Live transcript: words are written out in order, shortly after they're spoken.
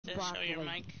to broccoli. show your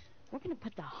mic. We're gonna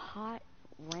put the hot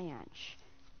ranch,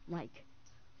 like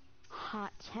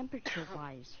hot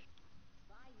temperature-wise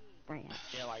ranch.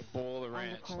 Yeah, like boil the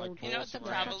ranch. Like you know what the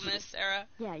problem is, Sarah?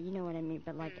 Yeah, you know what I mean,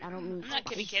 but like I don't mean. I'm not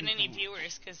gonna get any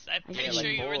viewers because I'm pretty like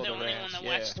sure you were the only ranch, one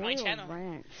that watched my channel.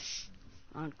 Ranch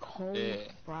on cold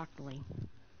broccoli.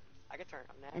 I can turn it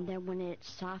on now. And then when it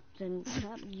softens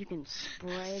up, you can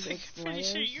spread its I'm pretty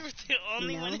layers. sure you were the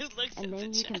only one who looked at and the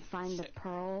then you chat. can find the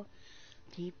pearl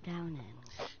deep down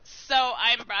in. So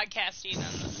I'm broadcasting on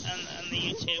the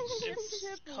YouTube.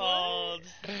 It's called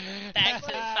Back to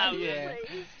the Fountain. Yeah.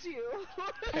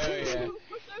 Hell yeah.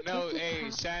 No, hey,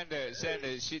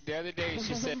 Sanda, the other day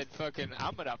she said, fucking,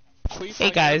 I'm gonna queef.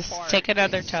 Hey guys, take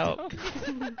another toke.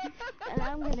 And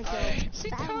I'm gonna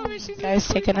go. Guys,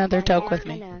 take another toke with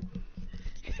me.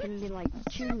 It's gonna be like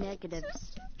two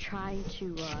negatives trying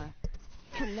to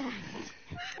connect,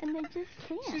 and they just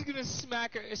can't. She's gonna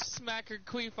smack her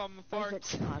queef on the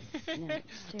farts. No.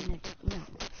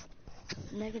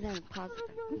 Negative, positive.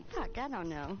 Fuck, I don't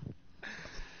know.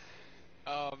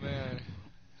 Oh man,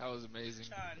 that was amazing.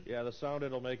 Yeah, the sound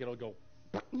it'll make, it'll go.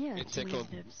 Yeah, it tickled.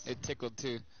 It tickled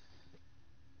too.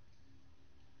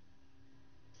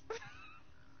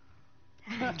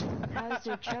 How's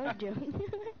your chode doing?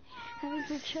 How's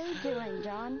your chode doing,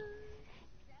 John?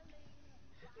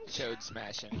 Chode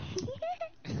smashing.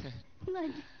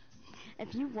 Like,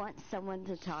 if you want someone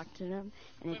to talk to them,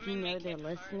 and if you know they're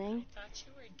listening,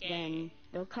 then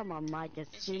they'll come on mic as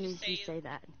soon as you say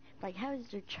that. Like, how's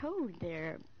your chode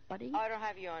there, buddy? Oh, I don't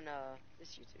have you on this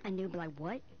YouTube. And you'll be like,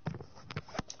 what?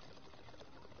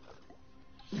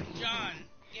 John,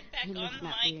 get back on the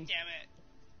mic, damn it.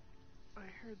 I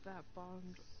heard that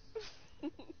bong.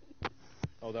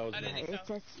 Oh, that was me. It's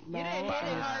a small you didn't hit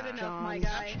it hard enough, my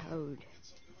guy. Chode.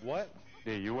 What?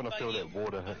 Yeah, you want to feel that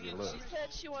water hit your lips. She said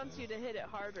she wants you to hit it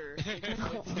harder.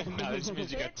 No, this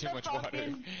means you got too much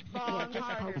water. Bong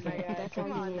harder, my guy.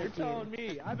 Come on, You're telling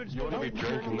me. I've been You want to be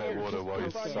drinking that water while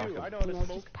you're sucking. I know how to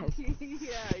smoke.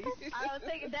 I'll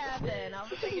take a dab then. I'll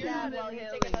take a dab while you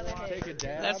take another hit. Take a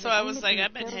dab. That's why I was like,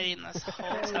 I've been hitting this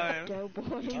whole time.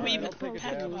 Give me the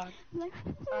pack of bomb.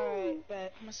 Alright,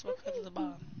 bet. I'm gonna smoke out of the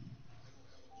bomb.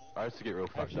 I used to get real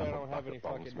fucked Actually, I up don't on have bucket any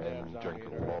bombs, fucking man, dabs and on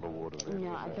drinking either. a lot of water. Man.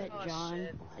 No, I bet Oh, John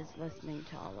shit. is listening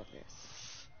to all of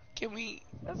this. Can we?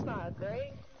 That's not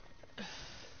great.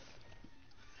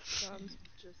 John's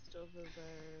just over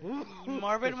there.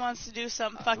 Marvin wants to do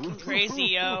something fucking crazy,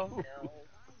 yo.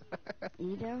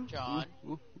 Edo? John,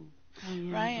 Oh,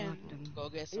 yeah, Ryan. go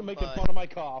get You're some making bud. fun of my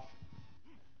cough.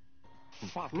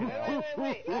 Fucking hell.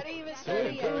 Wait. How do you even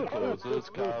say Santa it? Claus is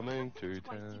coming to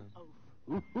town.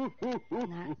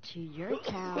 Not to your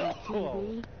town,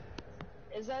 TV.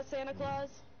 Is that Santa Claus?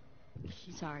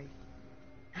 Sorry.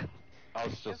 I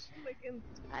was just...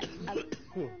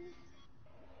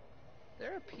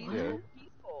 They're a peaceful Yeah.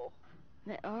 people.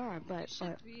 They are, but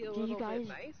Should be a do you little guys bit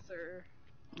nicer.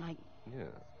 like? Yeah.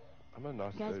 I'm a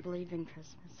nice You guys dude. believe in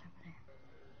Christmas over there?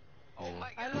 Oh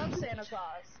my I god. love Santa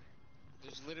Claus.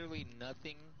 There's literally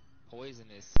nothing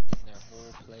poisonous in their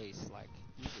whole place. Like,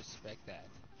 you respect that.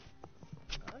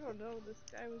 I don't know. This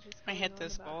guy was just. I hit going on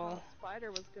this about ball. how a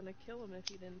spider was gonna kill him if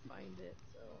he didn't find it.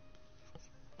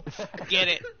 So. Get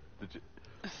it. Did you...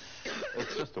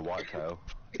 It's just a whitetail.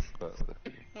 But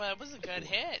Well, it was a good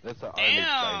hit. that's the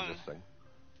Damn. only dangerous thing.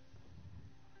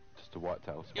 Just a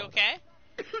whitetail You spider.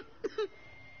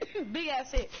 okay? Big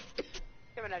ass hit.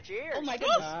 Coming out your ears. Oh my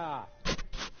goodness. Ah.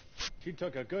 She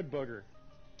took a good booger.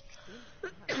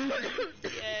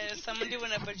 Yeah, someone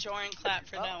doing a Bajoran clap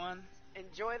for that one.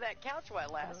 Enjoy that couch while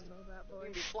it I lasts. don't know that You're boy.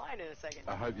 gonna be flying in a second.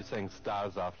 I hope you're saying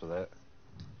stars after that.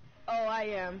 Oh, I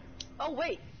am. Oh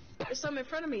wait, there's some in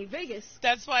front of me. Vegas.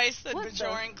 That's why I said What the-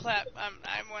 Bajoran clap.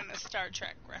 I want a Star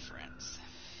Trek reference.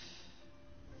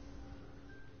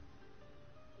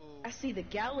 I see the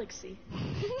galaxy.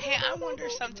 Hey, I wonder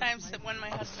sometimes that when my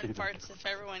husband farts, if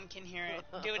everyone can hear it.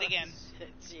 Do it again.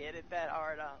 She hit it that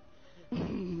hard, huh?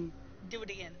 Do it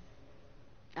again.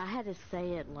 I had to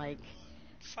say it like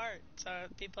Fart, so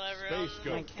people everyone Space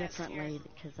Ghost. like differently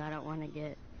because I don't want to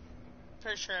get.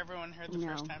 For sure, everyone heard the No.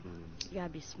 first time. You gotta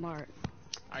be smart.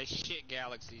 I shit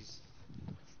galaxies.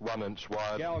 1 inch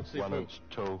wide, Galaxy 1 poop. inch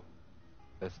tall.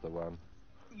 That's the one.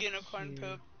 Unicorn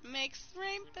poop makes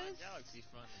rainbows. Galaxy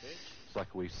fun, bitch. It's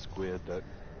like a wee square dick.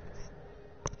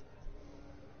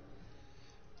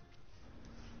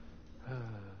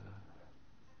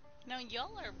 No,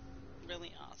 y'all are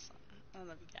really awesome. I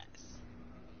love you guys.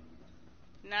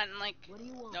 Not in like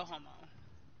no homo.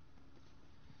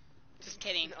 Just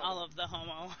kidding. All of the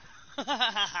homo.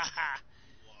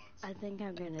 I think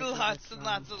I'm gonna. do lots this and wrong.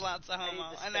 lots and lots of I need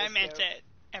homo, the and I space meant goat. it.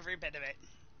 Every bit of it.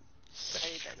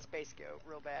 I need that space go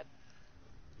real bad.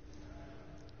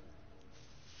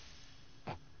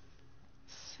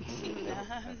 69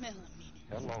 millimeters.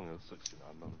 How long is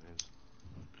 69 millimeters?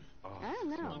 Oh, I don't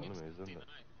know. 69 millimeters, isn't it?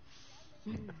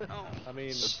 Oh. I mean,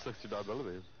 It's 69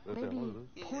 millimeters. That's Maybe how it is.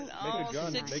 point Oh, Make a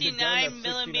gun that's 69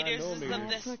 millimeters is 69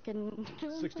 the I fucking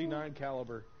 69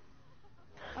 caliber.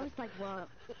 I was like, well,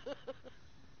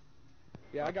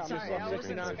 Yeah, I got Sorry, me I some was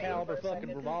 69 in Spain caliber for a fucking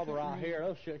second. revolver out here.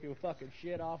 They'll shoot your fucking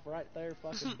shit off right there.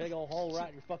 Fucking big old hole right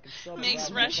in your fucking stomach. makes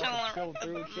right Russian fucking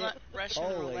through and shit. Russian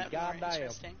Holy roulette more goddamn.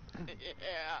 interesting.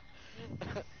 Yeah.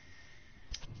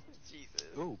 Jesus.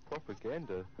 Ooh,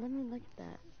 propaganda. let me look at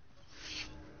that.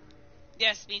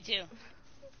 Yes, me too.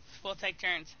 We'll take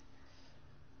turns.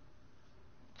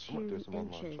 I might do 2 some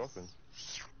online inches. shopping.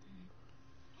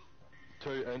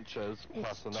 2 inches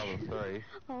plus another 3.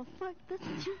 Oh fuck, that's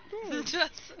too big. It's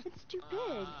too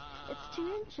big. It's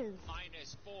 2 inches.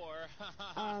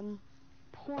 -4.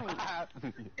 Point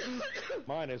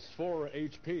Minus 4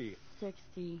 HP.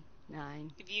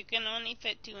 69. If you can only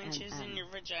fit 2 inches in M. your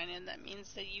vagina, that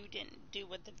means that you didn't do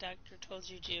what the doctor told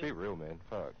you to Be do. real, man.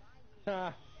 Fuck.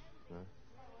 Ha.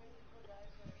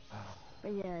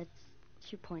 But yeah, it's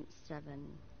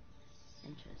 2.7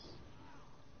 inches.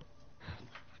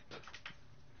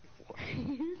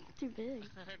 It's too big.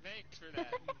 Thanks for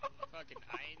that, fucking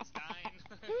Einstein.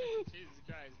 Jesus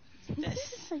Christ.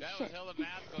 Like That was shit. hella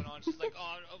math going on. She's like,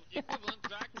 oh, equivalent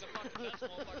back to fucking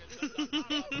decimal,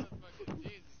 fucking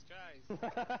Jesus Christ.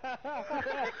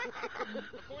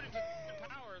 According to the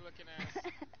power looking at.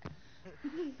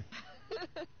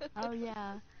 Oh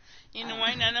yeah. You know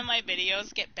why none of my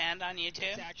videos get banned on It's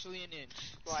YouTube? actually an inch.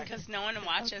 Why? Because no one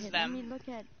watches Okay, them. let me look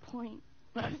at point.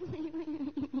 Point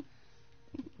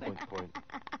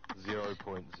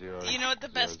 0.0. You know what the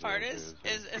best part is?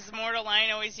 Is Mortal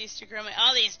Lion always used to grow me.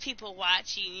 All these people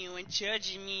watching you and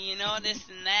judging me, you know, this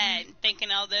and that, and thinking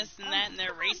all this and that, and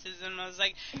their racism. I was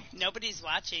like, nobody's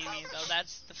watching me, though.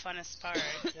 That's the funnest part.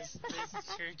 Is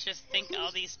you just think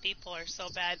all these people are so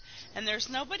bad, and there's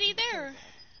nobody there.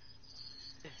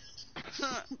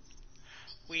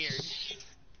 Weird.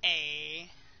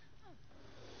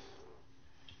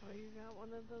 Oh, you got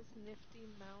one of those nifty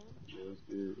mounts?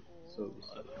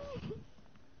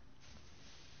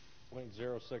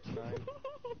 .069.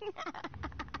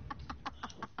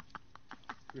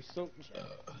 You're so.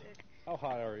 How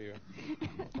high are you?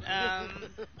 I'm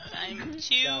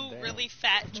 2 Goddamn. really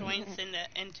fat joints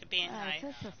into being high,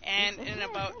 and in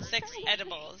about 6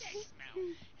 edibles,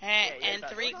 and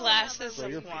 3 glasses So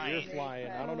of you're wine. flying.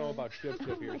 I don't know about Chip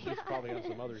Chip here. She's probably on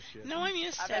some other shit. No, I'm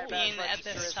used I've to had that being much at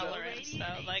this tourism. tolerance, so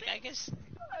like I guess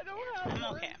I don't have I'm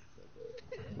one. okay.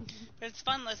 But it's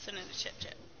fun listening to Chip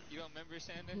Chip. You don't remember,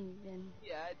 Sander?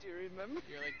 Yeah, I do remember.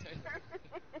 You're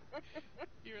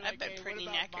like, I've been hey, pretty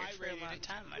what about knackered for a my long rating?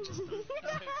 time. I just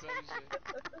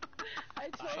I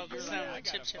told focus you. on I what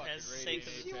got Chip a Chip fucking has to say rating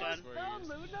because in it's the fun. past 4 No, years.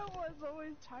 Luna was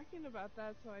always talking about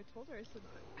that, so I told her, I said,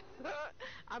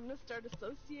 I'm gonna start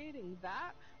associating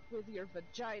that with your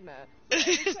vagina. So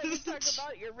anytime you talk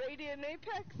about your radiant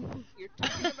apex, you're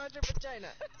talking about your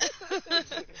vagina.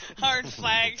 Hard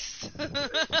flags.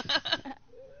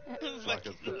 Like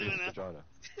it's the Luna. vagina.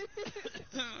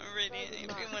 Radiant. If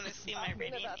you want to see my Talking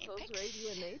radiant about those apex.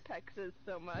 radiant apexes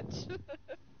so much.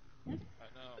 I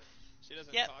know. She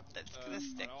doesn't Yep, talk that's gonna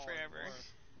stick at all forever.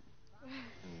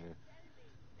 anymore.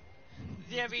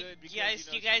 Yeah. Do you Good, because, guys, you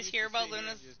know, do you she guys used hear to about sit here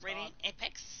Luna's and just radiant talk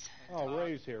apex? and Oh, talk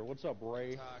Ray's here. What's up, Ray?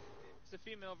 and talk. It's the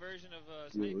female version of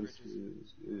Snake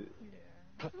Bridges.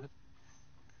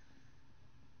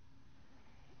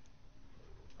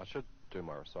 I should do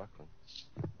my recycling.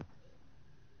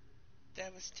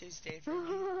 That was Tuesday for me.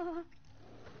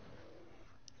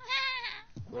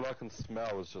 All I can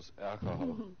smell is just alcohol.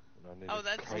 And I need Oh, to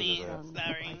that's clean me. it out.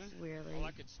 Sorry. Like weirdly All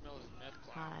I could smell is meth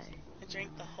clouds. high. I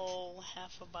drank the whole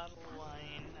half a bottle of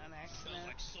wine on accident.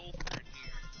 Like sulfur in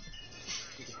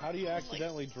here. How do you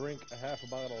accidentally drink a half a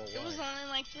bottle of It was wine? only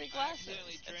like 3 glasses.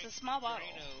 Accidentally It's drank a small bottle.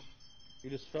 Drano. You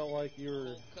just felt like you were.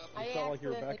 Whole cup You of felt like you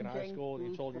were back in high accidentally school and you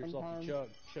drank told booze yourself one to chug,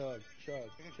 chug, chug,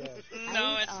 chug. No,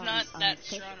 I it's was, not on that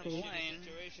Fifth strong of Street wine.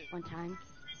 situation. one time.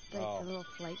 Like Oh. the little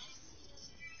flakes.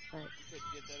 But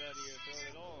Couldn't get that out of your throat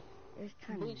at all. it was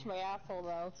kind of. Bleach my asshole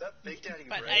though. Is that Big Daddy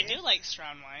But Ray? I do like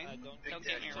strong wine. Don't Don't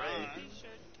get me Daddy wrong.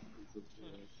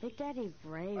 Big Daddy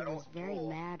Bray I was don't very know.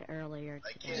 mad earlier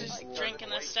I today. can't Just afford drinking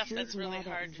to the stuff She that's was really mad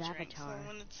at hard to drink. So Zavatar.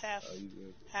 when it's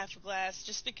half a glass,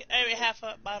 just because half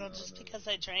a bottle, just because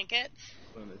I drank it,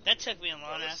 that took me a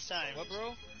long ass time. What,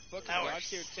 bro? Fucking Hours.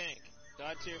 dodge your tank.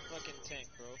 Dodge your fucking tank,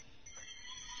 bro.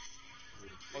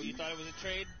 Oh, you thought it was a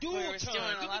trade? We Duel were time.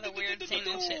 doing a lot of weird thing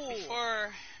and shit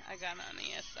before I got on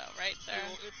ESO right there.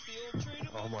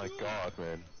 Oh my god,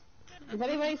 man. Is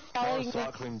anybody Our selling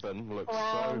recycling bin looks so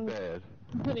Crown? bad.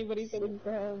 Is anybody selling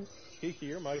crowns? Kiki,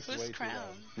 your mic's way Who's too Crown?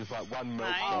 loud. There's like one milk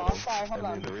Mine? bottle, sorry, hold and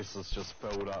on. then the rest is just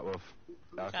filled up with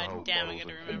alcohol God damn, I bottles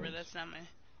gotta and remember things. that's not my.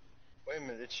 Wait a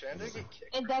minute, did Shanda get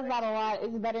kicked? It does that a lot.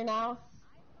 Is it better now?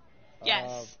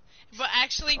 Yes. But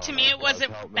actually, to oh me, my it God,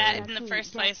 wasn't help me. bad in the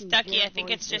first place. Ducky, I think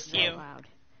it's just you.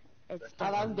 It's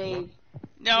Oh, that's Dave.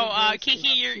 No, Kiki,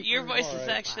 your voice is alright.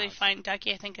 actually fine.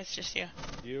 Ducky, I think it's just you.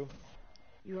 You?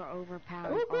 You are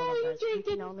overpowering Oh, all of boy, us. We Jacob.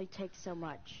 can only take so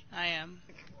much. I am.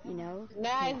 You know?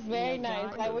 Nice, You very know,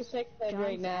 nice. I wish I could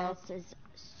right John's now. ass is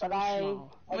so But I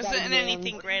small. got Wasn't jammed.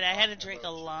 anything great. I had to drink a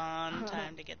long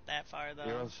time to get that far, though.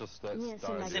 Everyone's just that Yeah,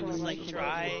 so Because it was like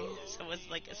dry, so it was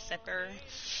like a sipper.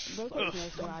 Vegas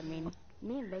knows what I mean.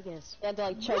 Me and Vegas. You had to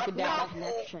like choke it down.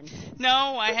 Connection.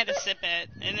 No, I had to sip it,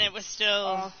 and it was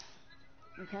still.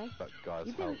 Okay? But guys,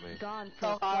 You've help been me. gone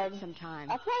So for quite hard. some time.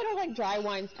 That's why I don't like dry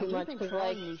wines too And much, you've been because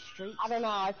like, trying these streets. I don't know,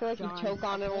 I feel like you John, choke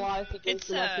on it a lot if you drink It's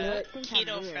too much of it. think I'm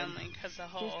keto weird. friendly because the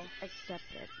whole Just accept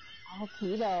it. Oh,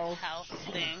 keto. health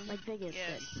thing. Like Vegas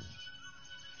Yes. did.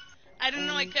 I don't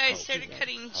know, like I Help started you.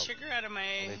 cutting Help. sugar out of my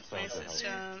need someone to help.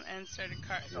 system and started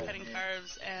cutting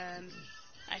carbs, and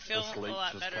I feel This a leech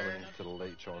lot is better. coming to the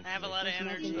leech on I have a me. lot of There's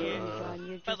energy. nothing wrong, John.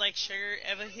 You're But just like sugar,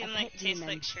 everything a like pet tastes demon.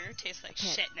 like sugar tastes like a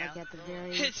pet, shit now. Like at the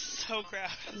very, It's so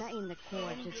gross. not in the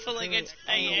core, just But like very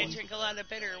I end, drink a lot of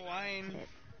bitter wine.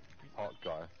 Hot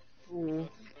guy. Ooh.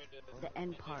 the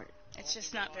end part. It's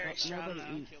just not very that strong nobody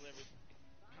though. eats.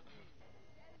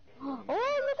 Oh,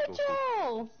 look at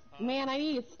Joel! Man, I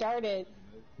need to start it.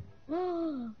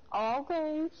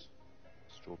 Okay.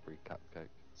 Strawberry cupcake.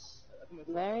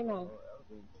 Very nice.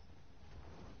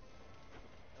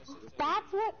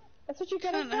 That's what you're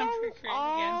gonna Come on, say? for Craig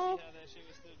Oh,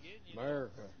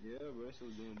 America.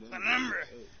 Remember.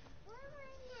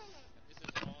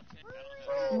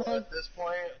 Oh, at this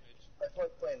point, I feel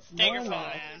like playing. Take your phone, Normal.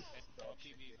 man.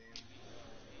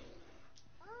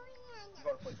 You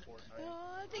wanna play Fortnite?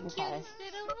 Oh, the Okay. cutest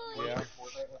little boy. Yeah.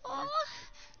 Fortnite with me? Oh.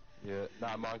 Yeah,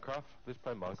 nah, Minecraft. Let's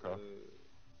play Minecraft.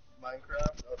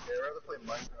 Minecraft? Okay, I'd rather play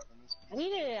Minecraft than this.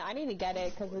 I need to get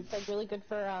it because it's like really good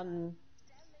for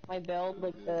my build,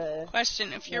 like the.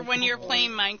 Question: when you're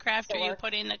playing Minecraft, are you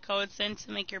putting the codes in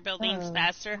to make your buildings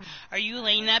faster? Are you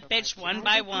laying that bitch one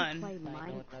by one? Play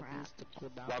Minecraft.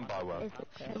 One by one.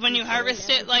 When you harvest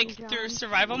it, like through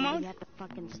survival You mode? have to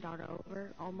fucking start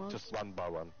over almost. Just one by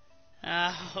one. Oh,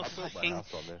 I built my fucking.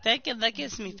 house on there. That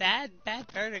gives me bad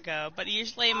vertigo. But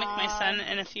usually I make my son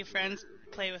and a few friends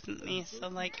play with me, so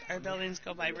like our buildings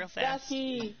go by real fast.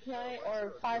 Ducky, can I,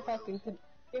 or Firefucking, could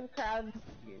give crowds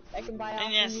I can buy off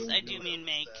And yes, of you? I do mean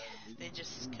make. They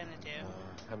just kind of do.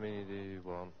 How many do you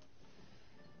want?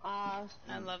 I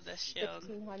love this shield.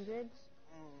 1,600.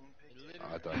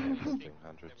 I don't have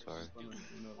 1500, sorry.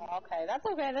 Okay, that's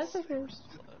okay. That's okay.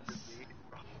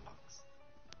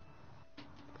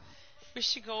 We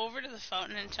should go over to the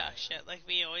fountain and talk shit like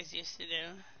we always used to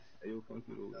do.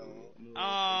 Oh,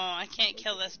 I can't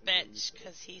kill this bitch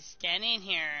because he's standing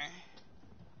here.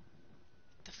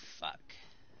 The fuck?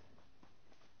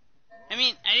 I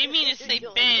mean, I didn't mean to say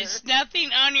bitch.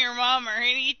 Nothing on your mom or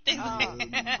anything. No,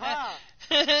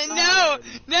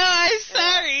 I'm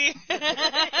sorry.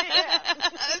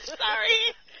 I'm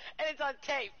sorry. And it's on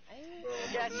tape.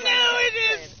 Yes, No, it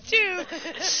is too.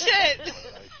 Shit.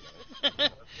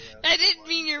 I didn't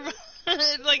mean your mom.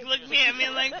 Like, looking at me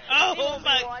like, oh She's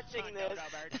my. watching this.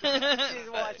 She's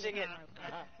watching it.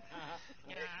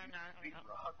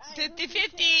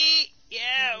 50-50.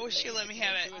 Yeah, wish you let me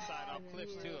have it.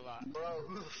 Clips too a lot. Bro,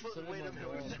 wait a minute.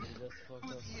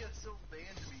 Who's ESO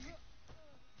banned me?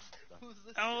 Who's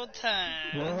this? Old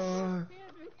time.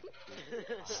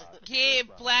 Yeah,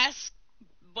 blast.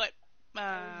 What?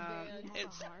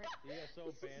 It's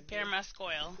Paramusk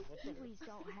oil. Kiwis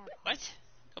don't have. What?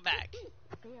 Go back.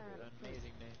 They are.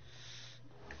 Amazing name.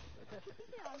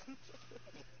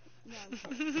 No, I'm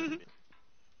kidding.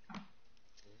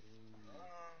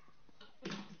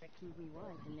 A kiwi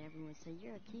was, and everyone would say,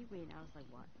 "You're a kiwi," and I was like,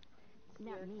 "What?"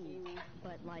 Not me,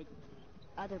 but like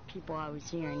other people I was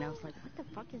hearing. I was like, "What the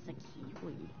fuck is a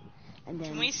kiwi?" And then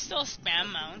Can we still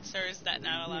spam mounts, or is that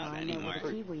not no, allowed I know anymore? what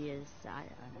a kiwi is.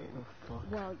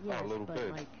 Well, yes, a little but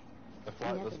bit. like If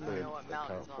like this Nothing. bird, You know what they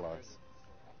mountain can't is on fly. this?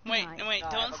 Wait, Right. wait, I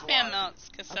don't have a spam lot. mounts,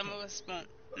 because some of us won't.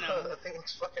 No. That thing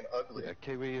looks fucking ugly. Yeah,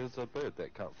 kiwi is a bird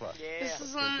that can't fly. Yeah. This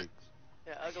is on.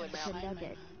 Yeah, ugly it's a mountain.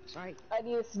 nugget, right? I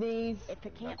need a sneeze. If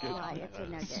it can't Okay. fly, it's a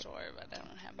nugget. Store, but I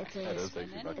don't have It's my a, That is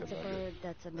husband actually in like it. it's a bird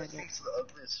that's a That nugget. thing's the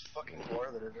ugliest fucking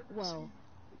bar that I've ever Whoa.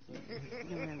 seen.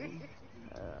 You know what I mean?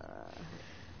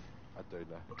 I do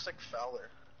know. Looks like Fowler.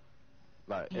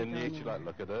 Like, and you actually like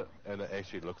look at it, and it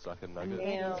actually looks like a And nugget.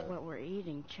 that is what we're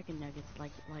eating, chicken nuggets.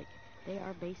 Like they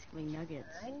are basically nuggets.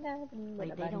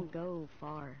 Like they don't go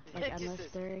far. Like unless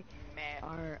they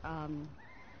are I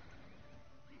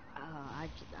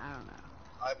don't know.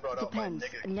 I brought out my Depends.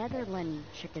 nigger. Netherland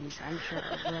chickens, I'm sure,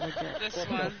 are really good. This What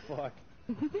one. the fuck?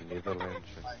 Netherlands.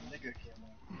 My nigger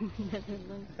camel.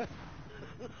 Netherland.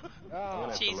 Oh, I'll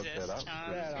have to look Jesus, that up.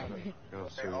 John. yeah, Go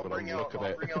see I'll what bring I'm out looking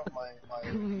at. my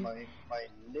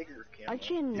nigger camel. Aren't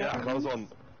you in Yeah, I was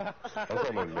Netherlands? on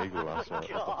Omegle last night.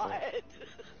 God.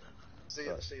 See,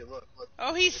 look.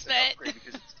 Oh, he It's an spit. upgrade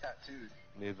because it's tattooed.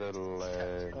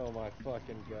 Netherlands. Oh my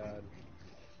fucking god.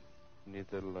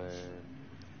 Netherlands.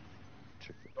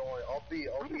 Chicken. Don't worry, I'll be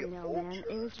I don't a know, man. vulture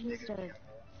It was nigger just camel.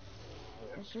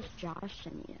 it's just Josh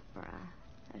and you, bruh.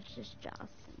 It's just Josh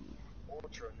and you.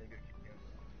 Ultra nigger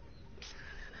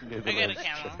camel. Netherlands a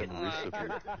camel. chicken Hold on.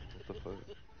 recipe. What the fuck?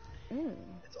 Ew.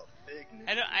 It's a big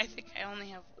nigger. I think I only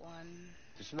have one.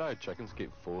 Did you know chickens get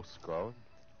forced growing?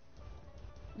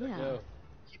 Yeah. Yo,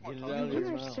 Keep on get it talking. out of your You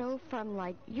are mouth. so from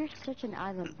like you're such an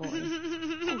island boy.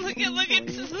 look at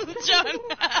John.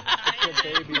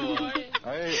 baby. Boy.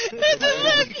 I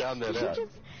found that out.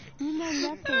 You know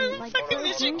nothing. Like Fucking those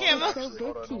midget things camel. are so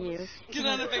big to you. Get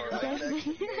on a big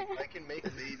I can make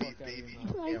baby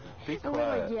Like, camel. Be and we're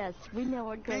like, quiet. yes, we know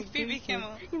what goes Make baby into it.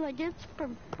 camel. You're like, it's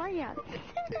from France.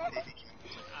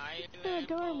 So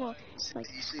adorable. Like,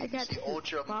 You see- I got you see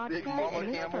Ultra vodka Big Mama and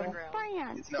it's camel? from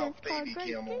France. It's now It's called baby Great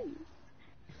camel. Dane.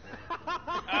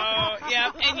 Oh,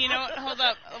 yeah. And you know what? Hold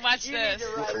up. Watch You need this. to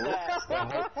write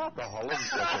that. The Holland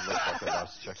chicken looks like a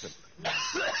nice chicken.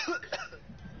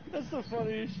 That's the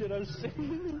funniest shit I've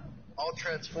seen. I'll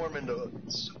transform into a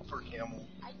super camel.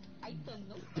 I don't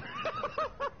know.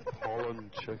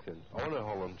 Holland chicken. I want a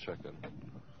Holland chicken.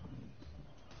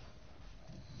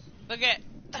 Look at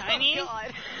Tiny. Oh,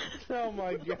 God. Oh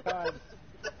my god.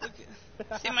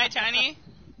 See my Tiny?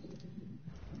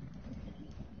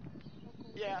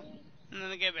 Yeah. And then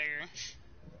they get bigger.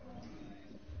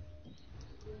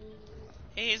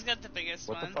 Hey, he's got the biggest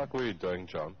What the one. fuck were you doing,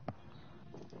 John?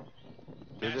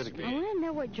 Do that I again. want to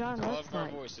know what John I looks love our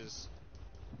like. voices.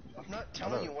 I'm not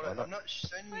telling you what I know. I'm not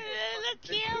sending you. Look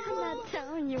cute. I'm not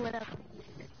telling you what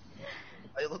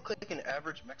I look like an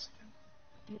average Mexican.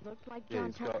 you look like. Yeah, John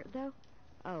he's got- Tucker, though.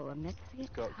 Oh, a Mexican. He's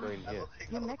got green I hair. look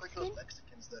You're like those Mexican?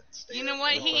 Mexicans that stay You know at-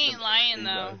 what? Looks He like ain't an lying emo.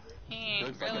 though. He He ain't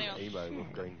looks like really. an emo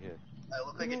with green hair. I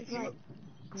look like You an look emo.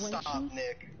 like Stop, Gwinchy.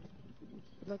 Nick.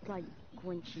 You look like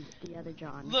Gwinchy, the other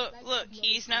John. Look,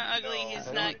 he's not ugly. He's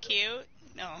No. not cute.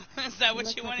 No, is that what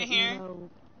look you like want to an hear? emo-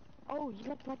 Oh, you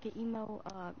look like an emo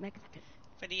Mexican.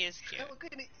 But he is I cute. look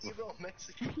like an emo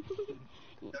Mexican.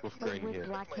 With Like green with hair.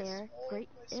 black My hair. small- Great.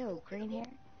 my Ew, small green hair.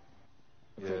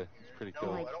 Yeah, it's pretty No,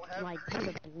 cool. Like, I don't have like green kind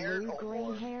of hair blue no green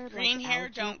more. hair. Green like hair,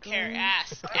 algae don't care. green.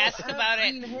 Ask I don't about have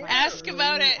it. green hair. Ask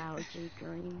about Blue it. Algae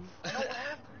green. I don't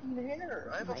have green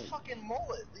hair. I have a Right. fucking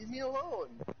mullet. Leave me alone.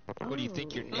 What do you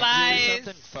think you're Oh. next Lies. or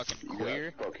something? Fucking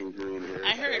queer. Fucking green hair.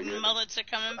 I heard mullets are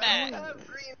coming I back. don't have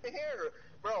green hair.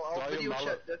 Bro, I'll Dye your video mullet.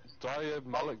 chat that. Dye your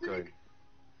mullet green.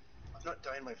 I'm not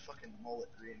dyeing my fucking mullet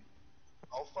green.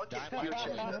 I'll fucking Dye video my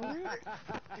chat mullet.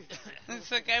 that.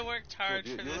 Looks like I worked hard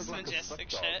Dude, for you this look like a majestic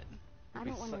suck dog. shit. I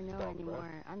don't want to know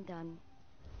anymore. I'm done.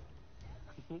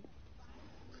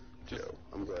 Just,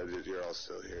 I'm glad that you're all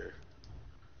still here.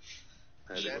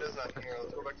 Santa's not here.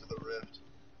 Let's go back to the Rift.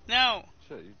 No.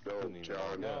 shit, you No, don't even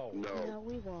John, know. No. no. No,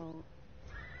 we won't.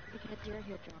 Because you're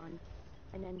here, John.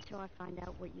 And until I find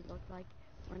out what you look like,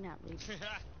 we're not leaving.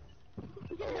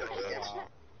 Wow.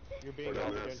 You're being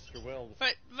held against your will.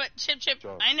 But Chip,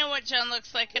 John. I know what John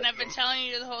looks like, and I've been telling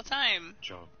you the whole time.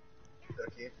 John.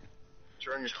 Ducky,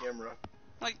 turn your camera.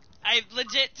 Like, I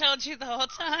legit told you the whole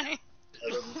time.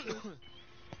 I love you too.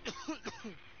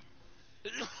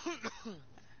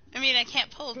 I mean, I can't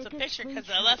pull up the picture because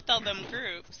I left all them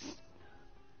groups.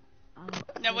 Oh,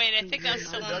 No, wait, I think I'm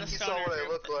still in the Ducky saw stoner what I group.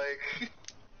 look like.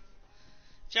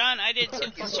 John, I did too,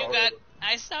 because you got...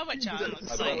 I saw what John I looks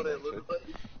saw what like. I look like.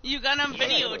 You got on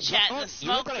video chat in the You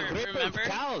smoke look like a group, ripper of remember?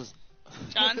 cows.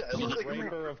 John? I look like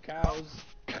Raper of cows.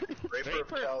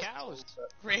 Raper of cows.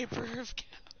 Raper of cow.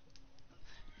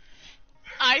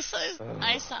 I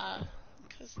saw,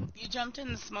 because you jumped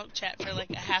in the smoke chat for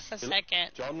like a half a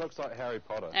second, John looks like Harry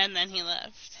Potter. and then he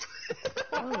left.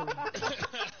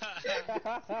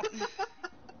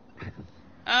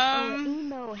 Oh,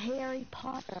 emo Harry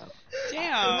Potter.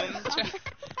 Damn.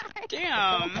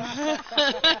 Damn. I'm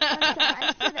sorry,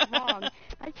 I said it wrong.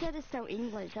 I said it so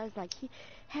English. I was like,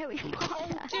 Harry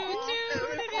Potter.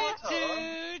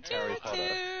 Harry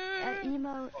Potter.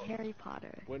 Emo Harry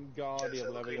Potter.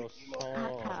 Wingardium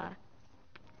Leviosa.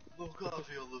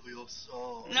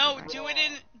 No, do it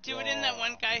in that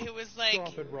one guy who was like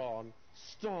Stop it, Ron.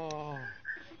 Stop.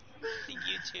 the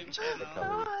YouTube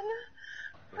channel.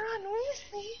 Ron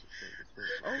Weasley.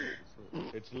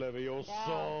 It's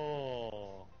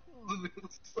Leviosa.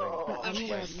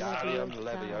 Wingardium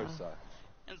Leviosa.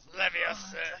 It's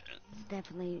Leviosa.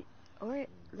 Definitely, or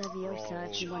Leviosa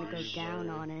if you want to go down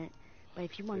on it. But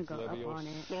if you want to go up on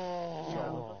it,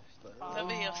 no.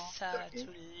 Leviosa to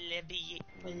Leviate.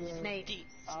 Snape. Snake.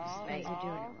 You're doing it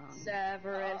wrong.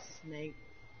 Severus Snape.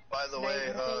 By the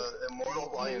way,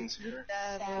 Immortal Lion's here.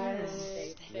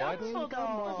 Severus There you go,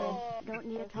 Morbid. Don't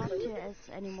need to talk to us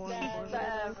anymore, Morbid.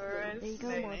 There you go,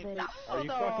 Morbid. Are you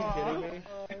fucking kidding me?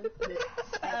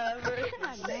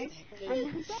 God, man.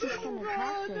 I'm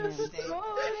not gonna talk to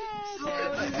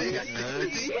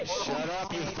him. Shut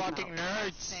up, you fucking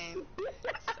nerds!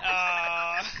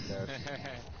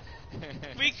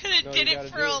 We could have did it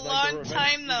for a long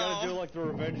time though. You gotta do like the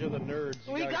Revenge of the Nerds.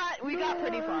 We got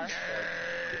pretty far.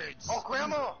 Oh,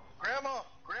 Grandma!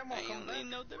 I only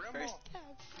know the first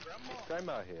half.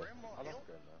 Grandma here. I love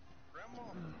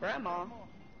Grandma.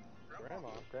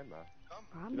 Grandma.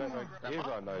 You don't know,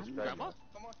 everyone knows Grandma.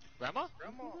 Grandma?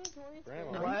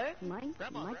 What? Mine?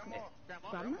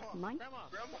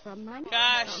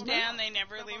 Gosh, damn, they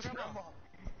never leave.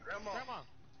 Grandma.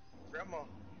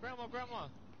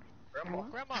 Grandma?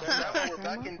 We're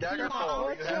back in Daggerfall.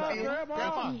 Are you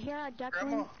happy? You hear our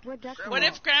ducklings? We're ducklings. What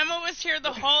if Grandma was here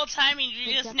the whole time and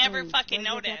you just never fucking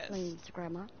We're noticed? ducklings,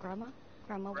 Grandma,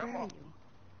 where are you?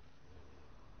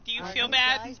 Do you feel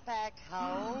bad? Guys back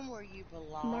home where you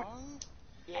belong?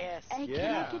 Yes. Hey,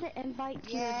 can I get an invite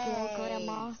to your guild,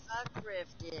 Grandma? Fuck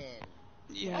Riften.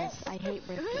 Yes, I hate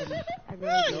Riften. I really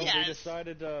No, do. we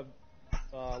decided to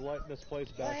lighten this place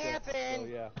back What up. happened? So,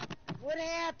 yeah. What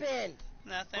happened?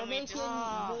 Nothing. We're We just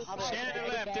Shanda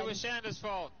left. It was Shanda's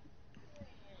fault.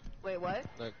 Wait, what?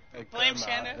 Look, hey, Blame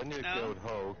Grandma, Shanda? in your No. guild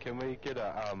hall, can we get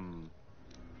a,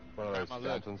 one of those Grandma,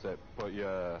 look. fountains that put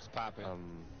your, poppin'.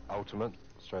 ultimate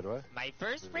straight away? My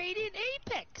first raid in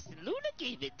Apex. Luna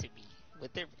gave it to me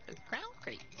with their crown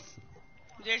crates.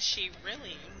 Did she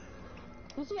really?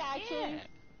 Did she actually? Yeah.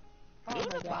 Oh Luna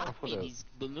my God. bought me these.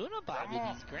 Luna bought me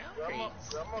these crown crates.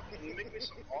 Grandma, can you make me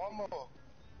some armor?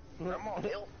 Grandma,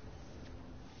 help.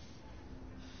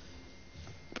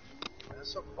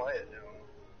 It's so quiet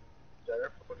now.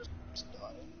 Daggerfall just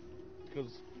died.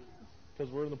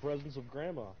 Because we're in the presence of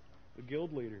Grandma, the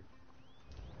guild leader.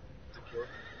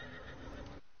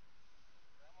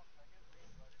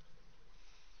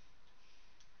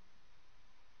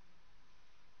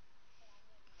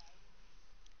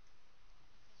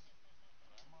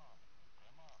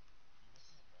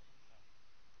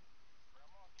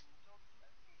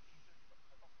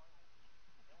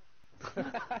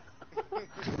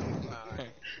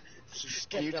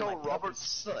 Can you tell Robert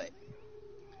foot?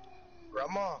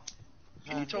 Grandma,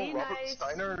 can you tell Be Robert nice.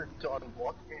 Steiner to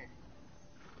unblock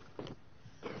me?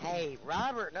 Hey,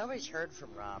 Robert, nobody's heard from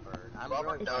Robert. I'm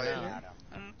Robert really died. worried about him.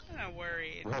 I'm kind of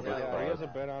worried. Robert Yeah, he died.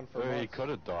 hasn't been on for Oh, he months. could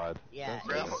have died. Yeah,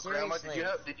 Grandma, seriously.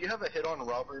 did you have a hit on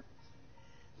Robert?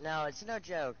 No, it's no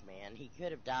joke, man. He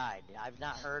could have died. I've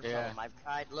not heard Yeah. from him. I've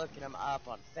tried looking him up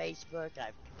on Facebook.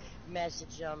 I've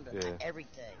messaged him, Yeah.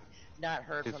 everything. Not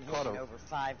heard It's from him kind in of- over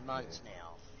 5 months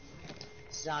now.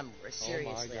 So I'm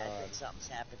seriously, I God. think something's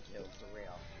happened to him for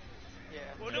real.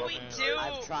 What do we do?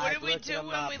 I've What tried do we looking do them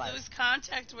when up. we lose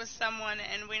contact with someone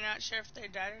and we're not sure if they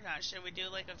died or not? Should we do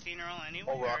like a funeral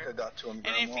anyway? Oh, Rocka got to him. And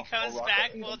if he Grandma. comes Rocka back,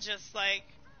 ate him. we'll just like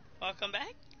welcome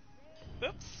back.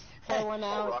 Whoops. Pulling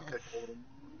out. Rocka told him.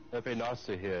 It'd be nice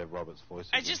to hear Robert's voice.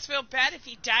 I again. just feel bad if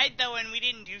he died though, and we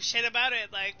didn't do shit about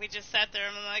it. Like we just sat there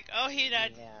and I'm like, oh, he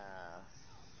died. Yeah.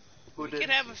 Who We did? could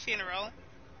have a funeral.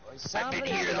 Somebody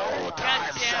here the whole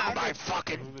time. Suck my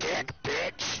fucking dick,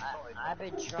 bitch. I've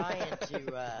been trying to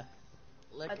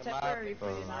look him up and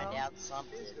find out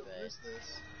something, but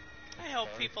I hope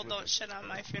people don't shit on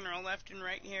my funeral left and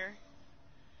right here.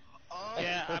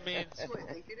 Yeah, I mean,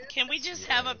 Can we just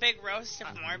have a big roast of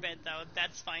Morbid though?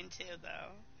 That's fine too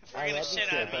though. If we're Oh, gonna that'd be shit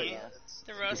cool, on but me,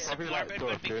 the roast of Probably like Morbid do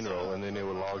a would be funeral cool. and then he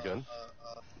will log in.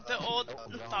 The old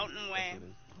Fountain Way.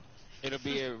 it'll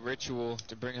be a ritual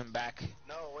to bring him back.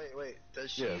 No, wait. Does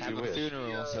she Yeah, Have we a wish.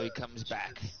 funeral so he comes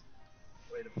back.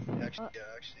 Wait, actually,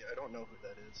 I don't know who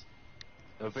that is.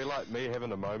 It'd be like me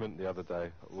having a moment the other day.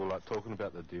 We were like talking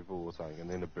about the devil or something, and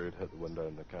then a bird hit the window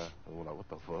in the car, and we're like, what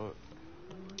the fuck?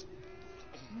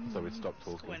 So we stopped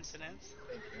talking. Coincidence.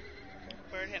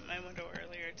 bird hit my window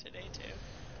earlier today too.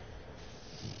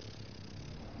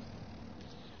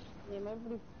 Yeah,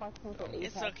 everybody's fucking for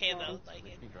Apex. It's okay though, like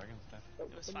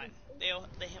it was fine. They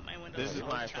hit my window. This is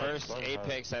my first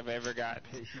Apex I've ever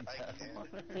gotten.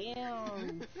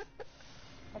 Damn.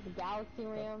 Got the Galaxy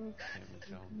Ram.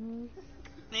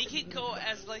 They could go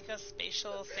as like a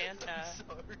spatial Santa.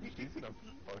 She's in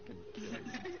a fucking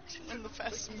cage. When the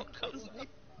festival comes up.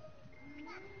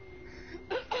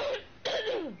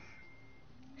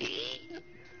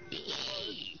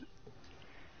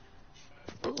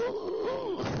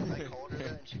 I called her that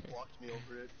and she blocked me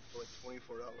over it for like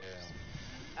 24 hours.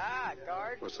 Yeah. Ah,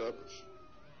 guard. What's up?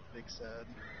 Big sad.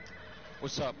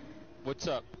 What's up? What's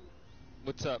up?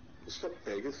 What's up? What's up,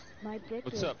 Vegas? My dick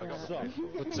What's is up? What's up?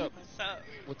 What's up?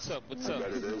 What's up? What's up?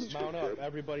 Mount up,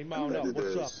 everybody mount up.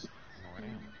 What's up?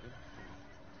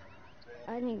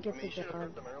 I didn't get the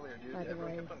job, by the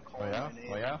way. Oh yeah?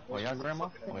 Oh yeah? Oh yeah, Grandma?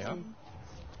 Oh yeah?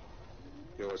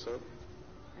 Yeah, what's up?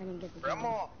 I didn't get the Grandma!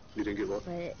 job. You didn't get what?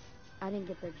 But I didn't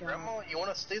get the job. Grandma, you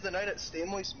want to stay the night at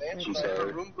Stanley's Mansion? I'm I have a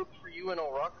sorry. room booked for you in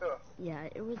Oraka. Yeah,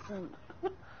 it wasn't.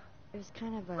 It was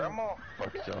kind of a. Grandma!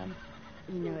 Fuck John.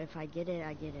 You know, if I get it,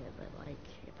 I get it. But like,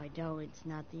 if I don't, it's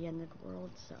not the end of the world.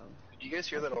 So. Did you guys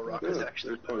hear that Oraka's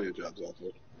actually... There's plenty of jobs out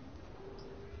there.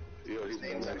 Yeah, His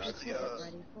name's actually,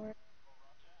 Ready for it?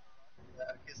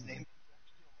 his name...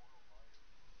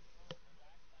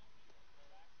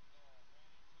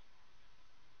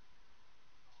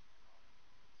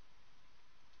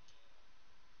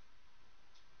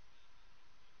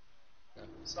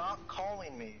 Stop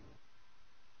calling me.